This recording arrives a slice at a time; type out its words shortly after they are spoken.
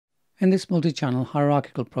In this multi-channel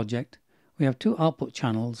hierarchical project, we have 2 output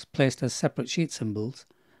channels placed as separate sheet symbols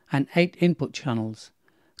and 8 input channels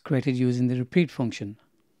created using the repeat function.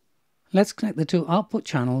 Let's connect the 2 output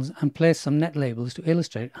channels and place some net labels to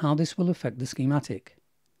illustrate how this will affect the schematic.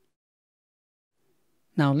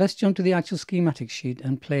 Now let's jump to the actual schematic sheet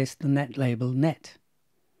and place the net label net.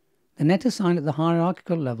 The net assigned at the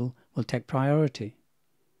hierarchical level will take priority.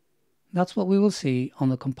 That's what we will see on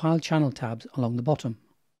the compiled channel tabs along the bottom.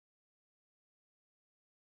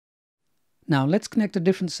 Now let's connect a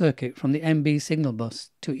different circuit from the MB signal bus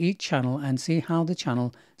to each channel and see how the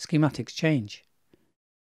channel schematics change.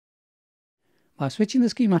 By switching the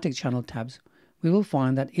schematic channel tabs, we will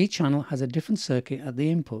find that each channel has a different circuit at the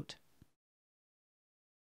input.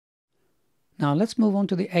 Now let's move on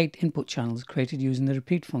to the 8 input channels created using the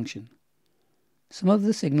repeat function. Some of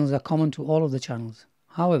the signals are common to all of the channels.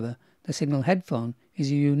 However, the signal headphone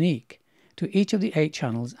is unique to each of the 8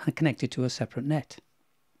 channels and connected to a separate net.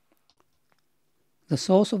 The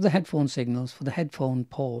source of the headphone signals for the headphone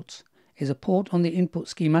ports is a port on the input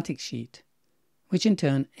schematic sheet, which in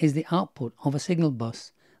turn is the output of a signal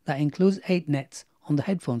bus that includes 8 nets on the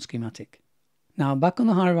headphone schematic. Now back on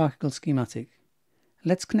the hierarchical schematic,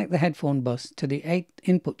 let's connect the headphone bus to the 8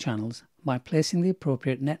 input channels by placing the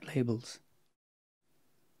appropriate net labels.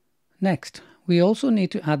 Next, we also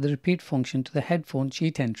need to add the repeat function to the headphone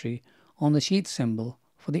sheet entry on the sheet symbol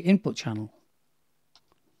for the input channel.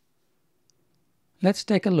 Let's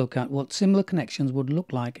take a look at what similar connections would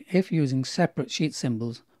look like if using separate sheet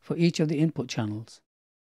symbols for each of the input channels.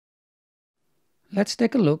 Let's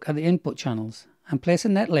take a look at the input channels and place a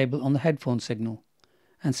net label on the headphone signal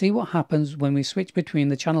and see what happens when we switch between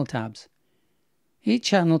the channel tabs. Each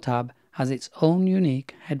channel tab has its own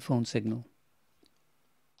unique headphone signal.